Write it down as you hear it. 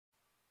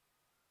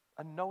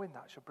And knowing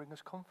that should bring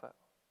us comfort.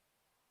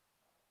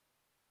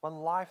 When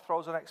life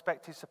throws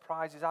unexpected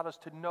surprises at us,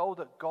 to know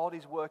that God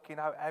is working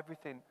out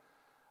everything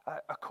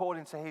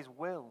according to his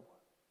will.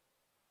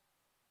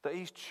 That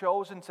he's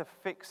chosen to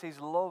fix his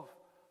love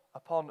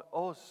upon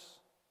us.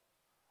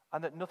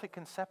 And that nothing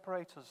can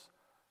separate us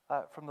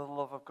from the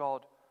love of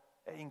God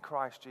in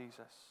Christ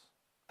Jesus.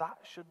 That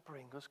should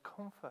bring us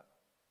comfort.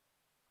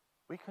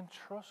 We can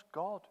trust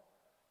God.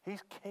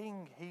 He's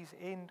king. He's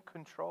in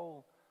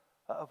control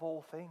of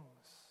all things.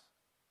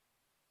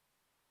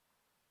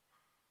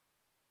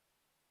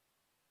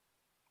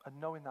 And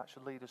knowing that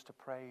should lead us to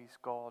praise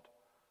God,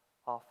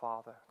 our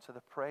Father, to the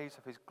praise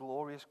of his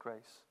glorious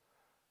grace,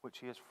 which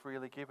he has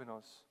freely given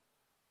us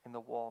in the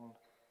one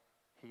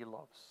he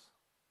loves.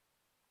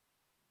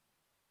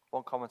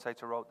 One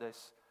commentator wrote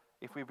this: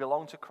 if we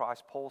belong to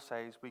Christ, Paul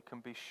says, we can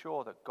be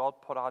sure that God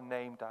put our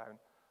name down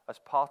as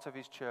part of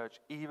his church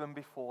even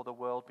before the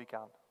world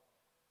began.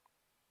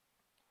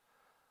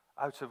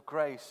 Out of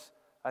grace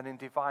and in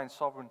divine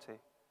sovereignty,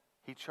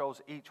 he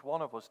chose each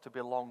one of us to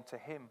belong to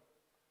him.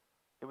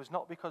 It was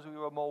not because we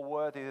were more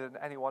worthy than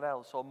anyone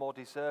else or more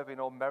deserving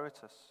or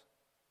meritorious,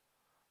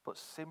 but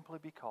simply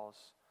because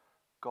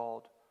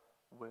God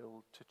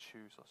willed to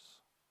choose us.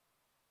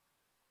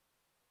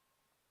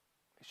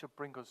 It should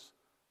bring us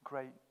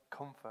great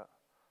comfort.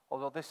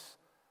 Although this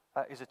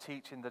is a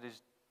teaching that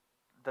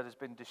has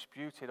been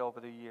disputed over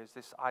the years,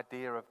 this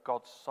idea of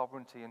God's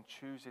sovereignty and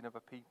choosing of a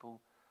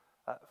people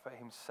for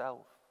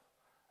himself.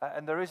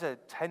 And there is a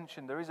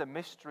tension, there is a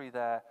mystery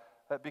there,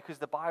 because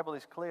the Bible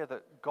is clear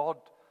that God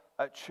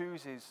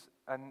chooses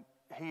and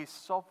he is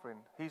sovereign,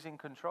 he's in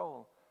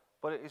control.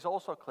 But it is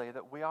also clear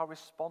that we are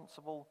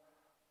responsible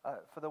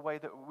for the way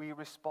that we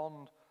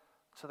respond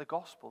to the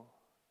gospel.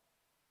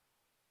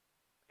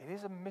 It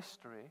is a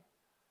mystery,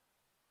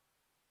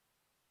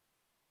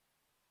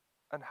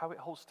 and how it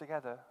holds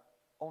together,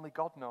 only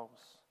God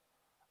knows.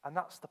 And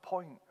that's the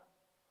point.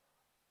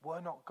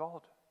 We're not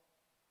God.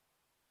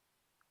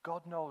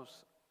 God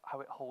knows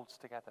how it holds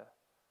together,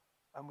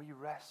 and we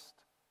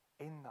rest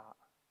in that.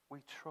 We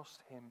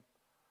trust him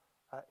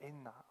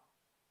in that.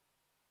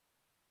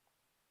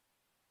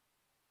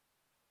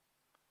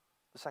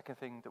 The second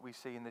thing that we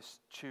see in this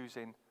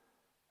choosing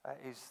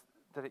is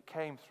that it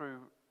came through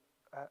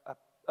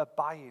a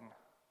buying.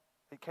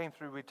 It came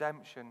through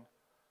redemption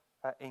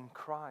in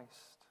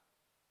Christ.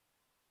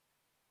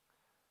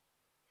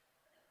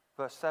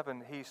 Verse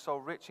 7, he is so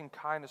rich in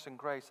kindness and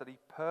grace that he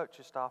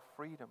purchased our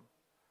freedom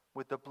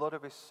with the blood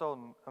of his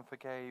Son and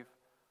forgave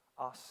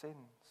our sins.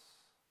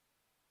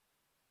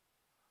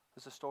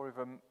 There's a story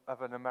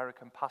of an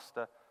American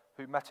pastor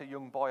who met a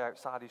young boy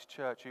outside his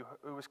church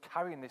who was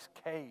carrying this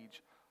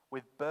cage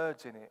with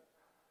birds in it.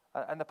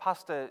 And the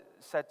pastor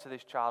said to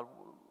this child,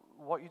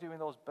 "What are you doing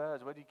with those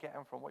birds? Where do you get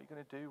them from? What are you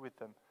going to do with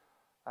them?"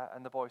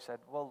 And the boy said,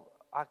 "Well,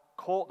 I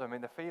caught them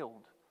in the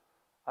field,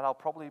 and I'll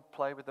probably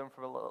play with them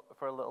for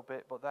a little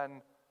bit, but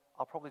then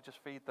I'll probably just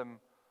feed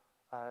them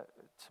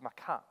to my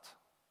cat."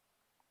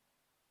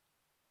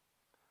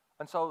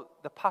 And so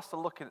the pastor,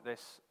 looking at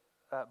this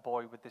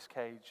boy with this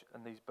cage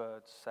and these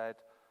birds, said,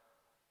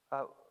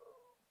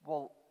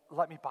 "Well,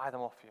 let me buy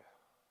them off you."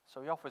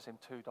 So he offers him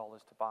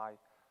 $2 to buy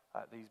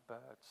these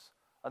birds.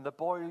 And the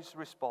boy's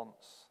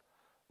response,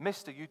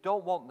 "Mister, you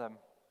don't want them.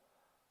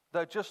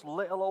 They're just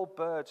little old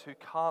birds who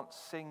can't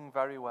sing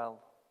very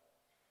well."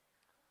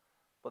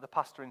 But the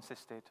pastor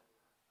insisted,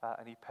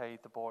 and he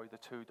paid the boy the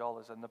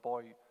 $2, and the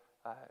boy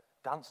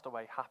danced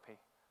away happy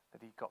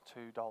that he got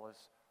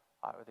 $2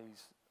 out of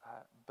these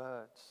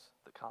birds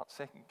that can't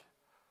sing.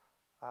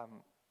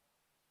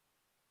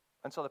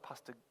 And so the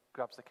pastor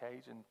grabs the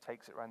cage and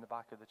takes it around the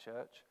back of the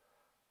church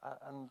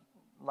and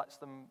lets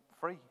them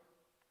free.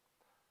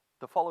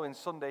 The following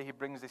Sunday, he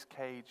brings this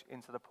cage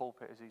into the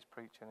pulpit as he's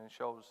preaching and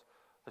shows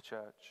the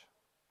church.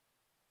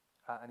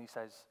 And he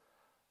says,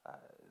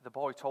 "The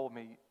boy told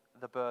me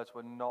the birds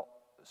were not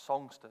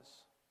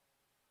songsters,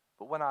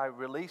 but when I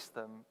released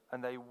them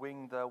and they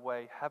winged their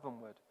way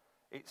heavenward,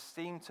 it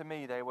seemed to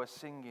me they were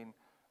singing,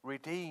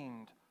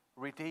 'Redeemed,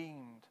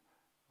 redeemed,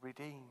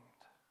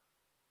 redeemed.'"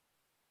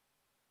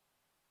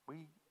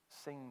 We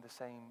sing the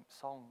same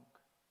song.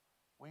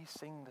 We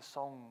sing the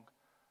song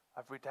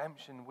of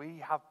redemption. We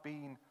have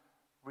been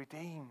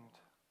redeemed.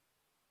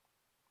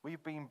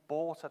 We've been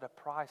bought at a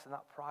price, and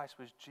that price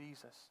was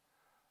Jesus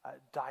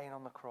dying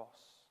on the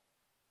cross.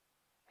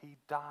 He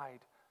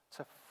died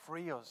to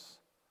free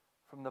us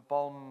from the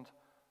bond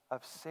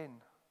of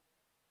sin.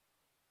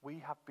 We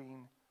have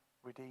been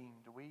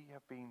redeemed. We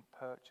have been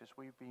purchased.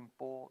 We've been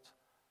bought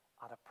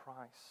at a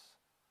price.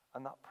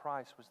 And that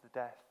price was the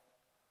death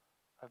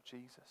of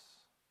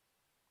Jesus.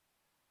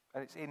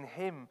 And it's in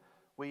him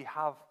we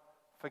have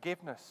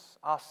forgiveness.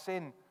 Our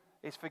sin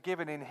is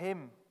forgiven in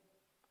him.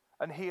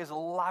 And he has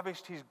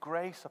lavished his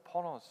grace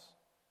upon us.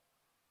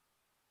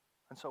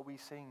 And so we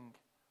sing,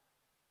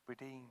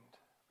 "Redeemed,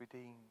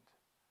 redeemed,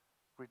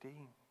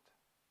 redeemed."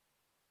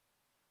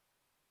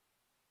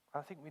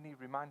 And I think we need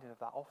reminding of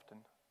that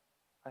often.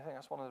 I think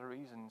that's one of the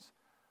reasons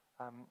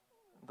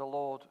the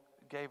Lord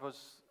gave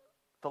us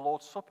the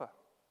Lord's Supper.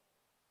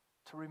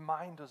 to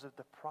remind us of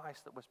the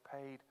price that was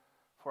paid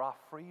for our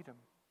freedom.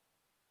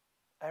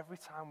 Every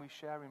time we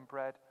share in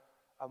bread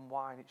and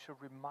wine, it should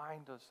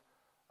remind us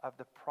of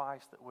the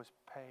price that was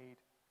paid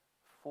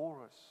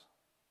for us.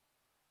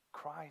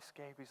 Christ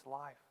gave his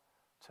life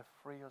to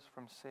free us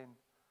from sin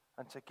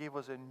and to give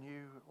us a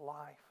new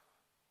life.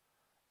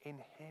 In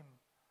him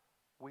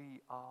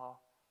we are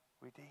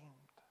redeemed.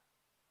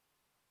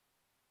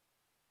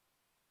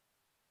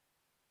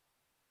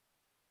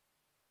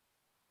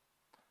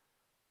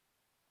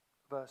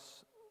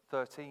 Verse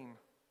 13,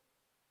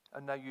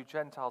 and now you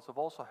Gentiles have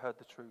also heard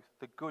the truth,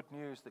 the good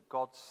news that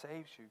God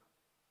saves you.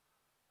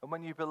 And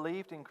when you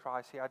believed in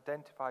Christ, he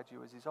identified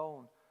you as his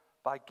own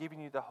by giving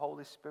you the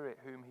Holy Spirit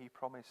whom he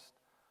promised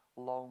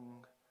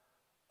long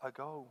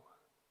ago.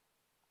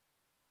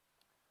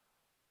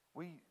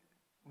 We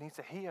need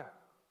to hear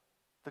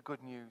the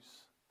good news,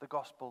 the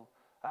gospel.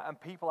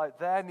 And people out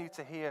there need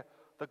to hear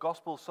the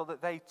gospel so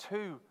that they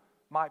too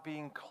might be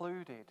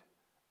included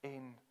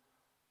in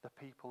the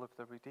people of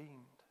the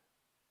redeemed.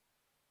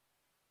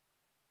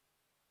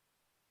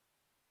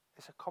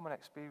 It's a common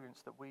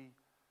experience that we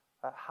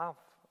have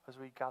as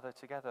we gather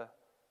together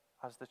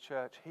as the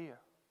church here.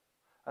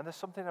 And there's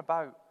something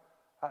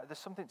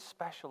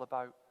special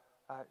about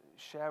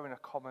sharing a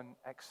common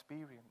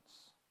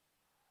experience.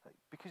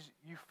 Because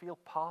you feel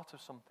part of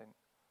something.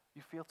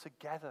 You feel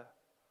together.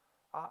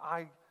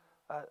 I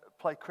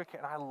play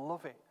cricket and I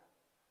love it.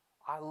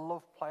 I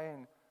love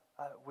playing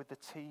with the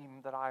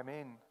team that I'm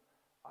in.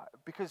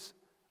 Because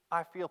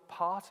I feel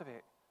part of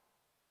it,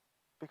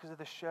 because of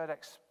the shared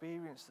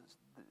experiences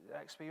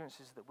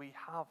that we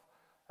have,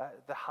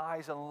 the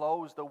highs and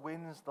lows, the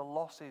wins, the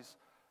losses.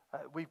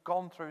 We've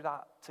gone through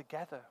that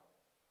together.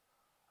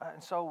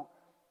 And so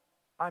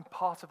I'm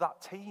part of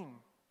that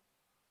team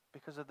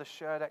because of the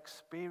shared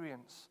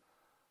experience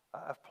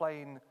of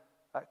playing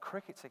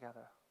cricket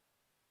together.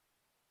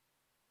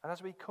 And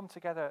as we come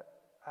together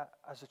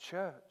as a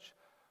church,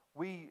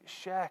 we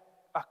share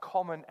a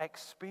common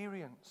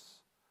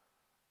experience.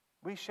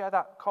 We share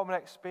that common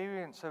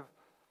experience of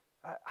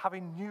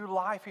having new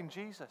life in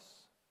Jesus,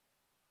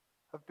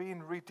 of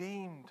being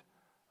redeemed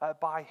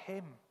by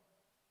him.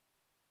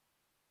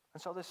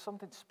 And so there's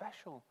something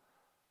special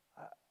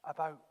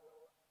about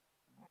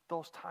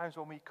those times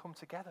when we come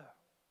together.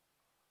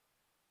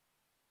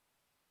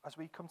 As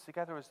we come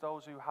together as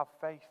those who have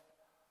faith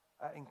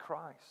in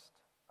Christ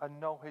and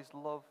know his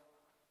love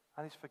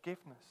and his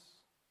forgiveness.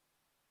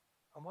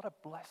 And what a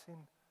blessing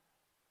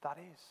that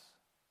is.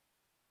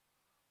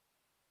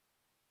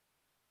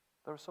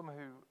 There are some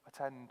who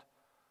attend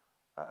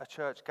a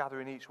church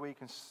gathering each week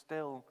and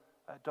still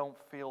don't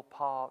feel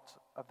part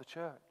of the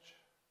church.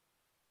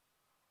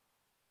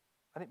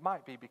 And it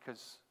might be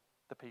because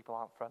the people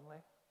aren't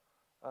friendly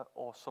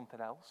or something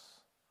else.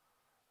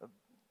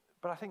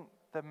 But I think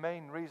the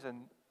main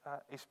reason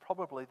is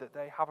probably that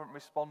they haven't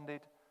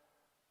responded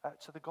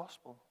to the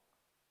gospel.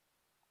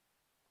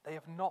 They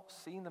have not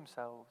seen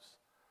themselves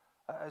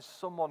as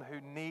someone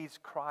who needs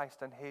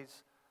Christ and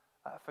his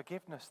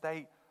forgiveness.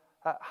 They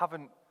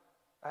haven't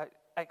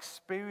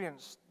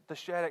experienced the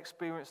shared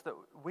experience that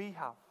we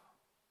have.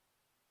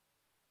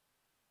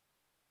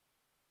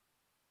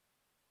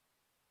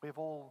 We've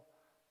all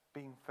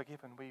been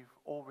forgiven. We've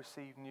all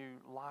received new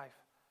life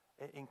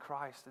in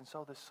Christ. And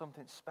so there's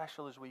something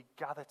special as we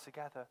gather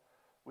together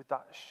with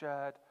that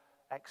shared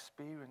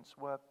experience.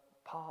 We're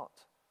part,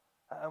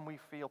 and we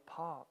feel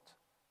part,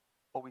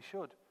 or we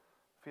should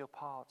feel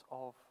part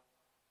of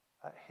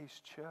his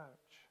church.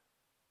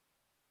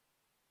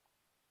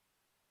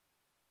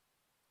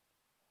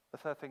 The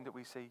third thing that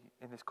we see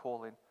in this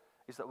calling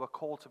is that we're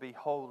called to be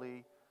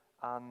holy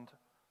and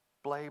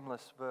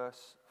blameless.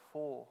 Verse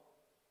 4.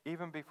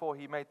 Even before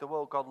he made the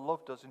world, God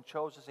loved us and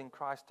chose us in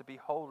Christ to be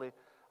holy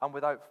and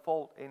without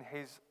fault in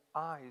his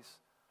eyes.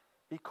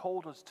 He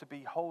called us to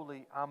be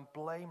holy and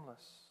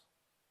blameless.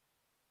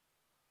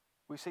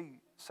 We see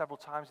several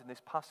times in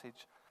this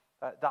passage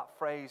that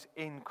phrase,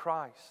 in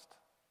Christ.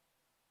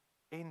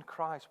 In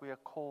Christ we are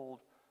called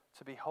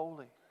to be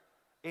holy.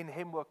 In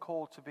him we're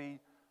called to be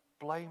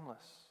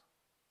blameless.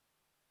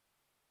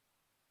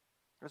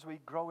 As we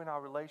grow in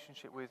our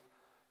relationship with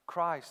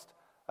Christ,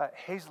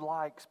 his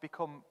likes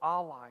become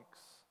our likes.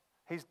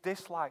 His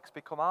dislikes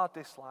become our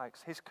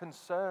dislikes. His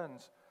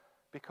concerns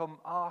become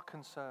our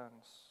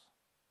concerns.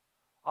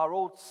 Our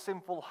old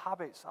sinful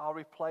habits are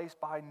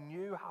replaced by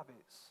new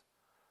habits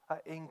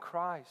in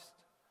Christ.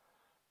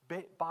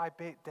 Bit by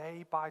bit,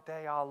 day by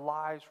day, our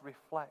lives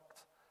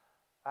reflect,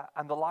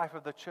 and the life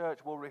of the church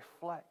will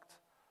reflect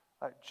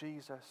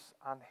Jesus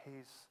and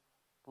his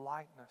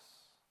likeness.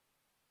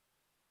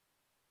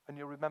 And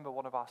you'll remember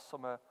one of our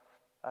summer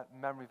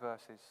memory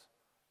verses,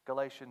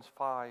 Galatians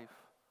 5.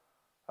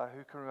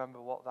 Who can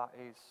remember what that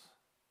is?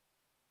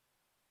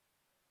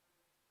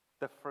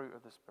 The fruit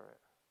of the Spirit.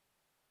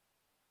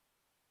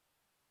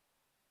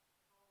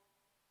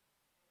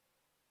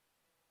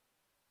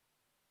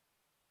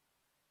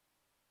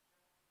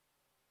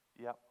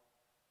 Yep.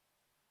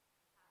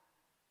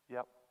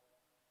 Yep.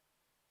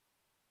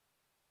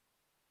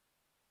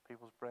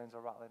 People's brains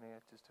are rattling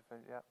here just to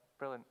finish. Yeah,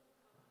 brilliant.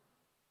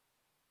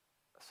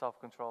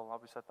 Self-control.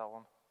 Have we said that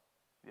one?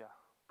 Yeah,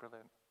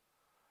 brilliant.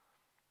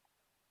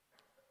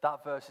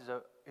 That verse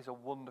is a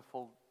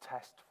wonderful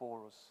test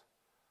for us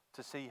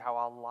to see how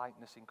our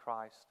likeness in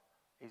Christ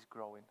is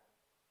growing.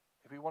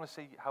 If we want to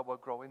see how we're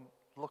growing,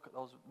 look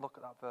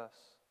at that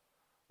verse.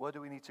 Where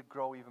do we need to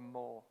grow even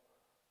more?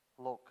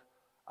 Look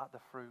at the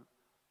fruit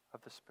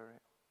of the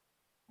Spirit.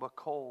 We're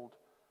called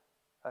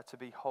to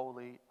be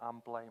holy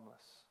and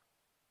blameless.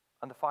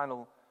 And the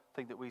final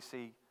thing that we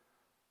see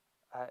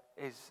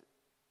is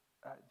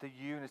the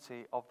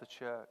unity of the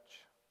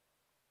church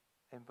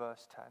in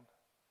verse 10.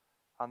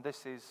 And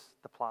this is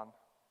the plan.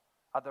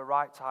 At the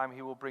right time,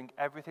 he will bring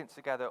everything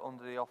together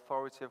under the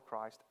authority of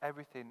Christ,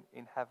 everything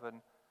in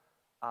heaven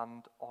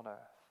and on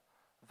earth.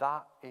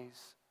 That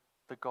is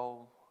the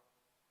goal.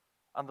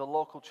 And the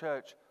local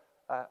church,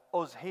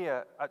 us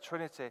here at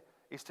Trinity,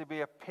 is to be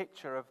a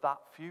picture of that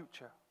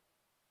future.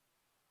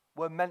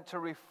 We're meant to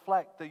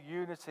reflect the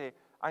unity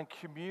and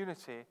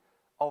community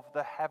of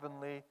the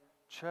heavenly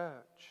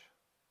church.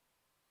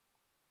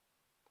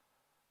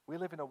 We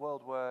live in a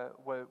world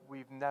where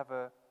we've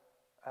never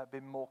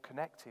been more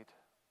connected.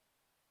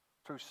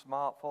 Through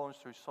smartphones,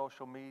 through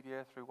social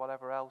media, through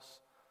whatever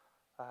else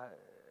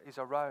is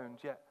around.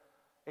 Yet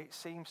it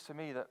seems to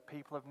me that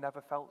people have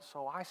never felt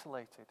so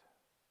isolated,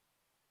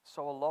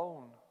 so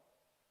alone.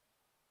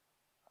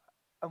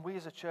 And we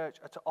as a church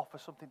are to offer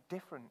something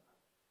different.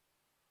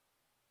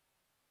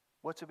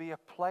 We're to be a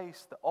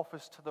place that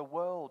offers to the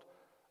world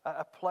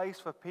a place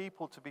for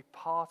people to be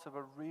part of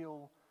a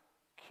real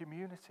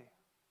community.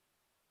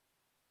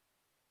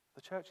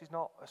 The church is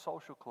not a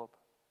social club.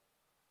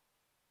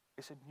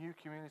 It's a new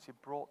community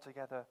brought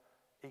together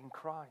in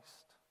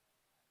Christ.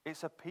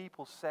 It's a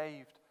people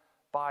saved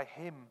by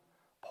Him,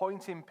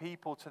 pointing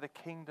people to the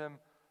kingdom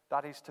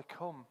that is to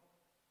come.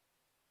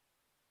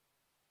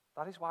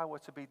 That is why we're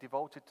to be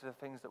devoted to the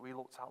things that we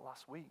looked at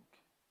last week.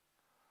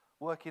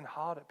 Working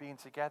hard at being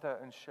together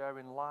and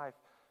sharing life,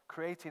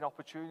 creating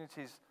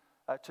opportunities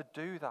to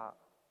do that.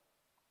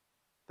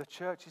 The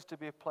church is to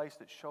be a place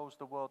that shows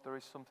the world there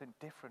is something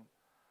different,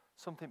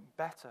 something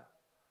better,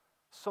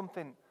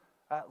 something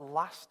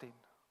lasting.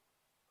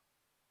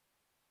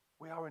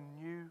 We are a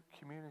new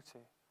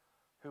community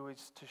who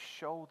is to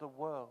show the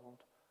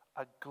world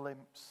a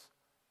glimpse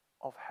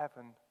of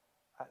heaven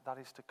that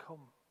is to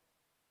come.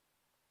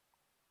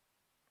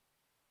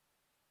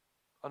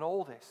 And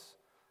all this,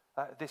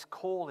 this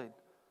calling,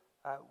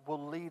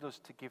 will lead us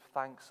to give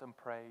thanks and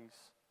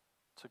praise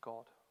to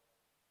God.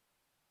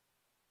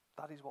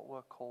 That is what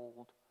we're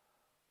called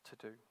to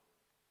do.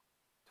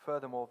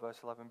 Furthermore, verse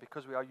 11,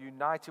 because we are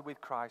united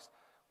with Christ,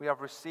 we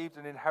have received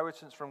an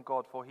inheritance from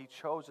God, for He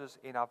chose us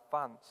in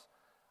advance,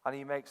 and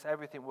He makes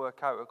everything work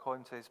out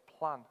according to His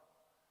plan.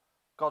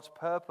 God's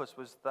purpose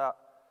was that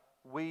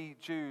we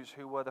Jews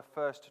who were the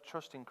first to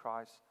trust in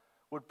Christ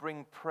would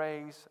bring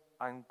praise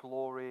and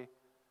glory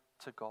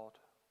to God.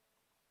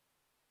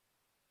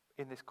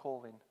 In this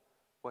calling,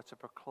 we're to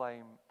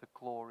proclaim the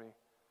glory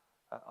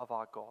of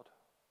our God.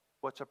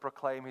 We're to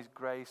proclaim His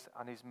grace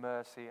and His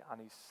mercy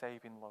and His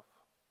saving love.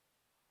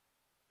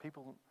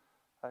 People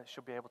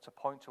should be able to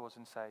point to us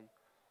and say,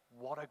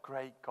 what a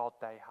great God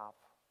they have.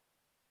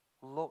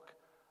 Look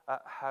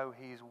at how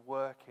He is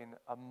working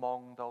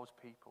among those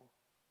people,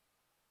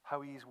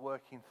 how He is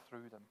working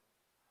through them.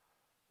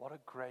 What a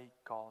great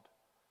God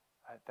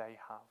they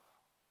have.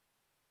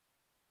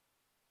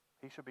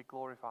 He should be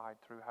glorified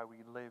through how we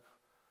live,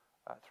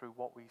 through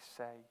what we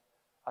say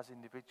as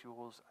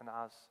individuals and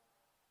as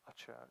a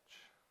church.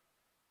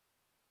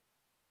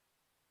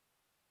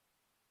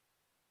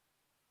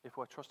 If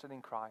we're trusting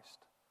in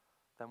Christ,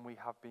 then we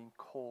have been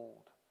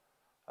called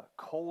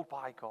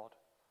by God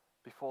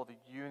before the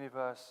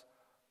universe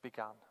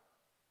began.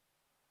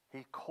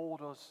 He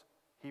called us,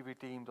 He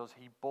redeemed us,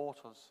 He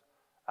bought us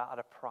at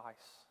a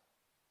price.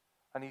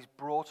 And He's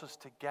brought us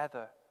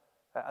together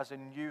as a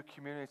new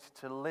community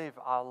to live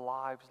our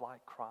lives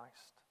like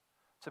Christ,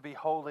 to be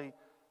holy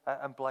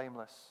and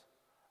blameless,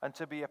 and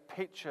to be a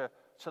picture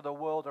to the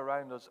world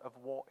around us of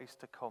what is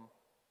to come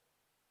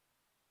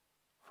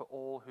for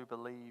all who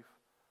believe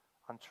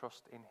and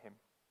trust in Him.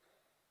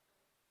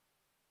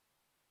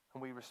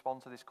 And we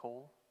respond to this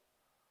call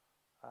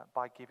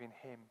by giving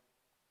Him,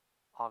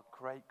 our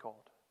great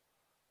God,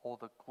 all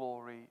the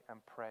glory and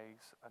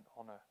praise and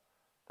honor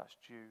that's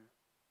due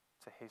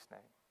to His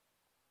name.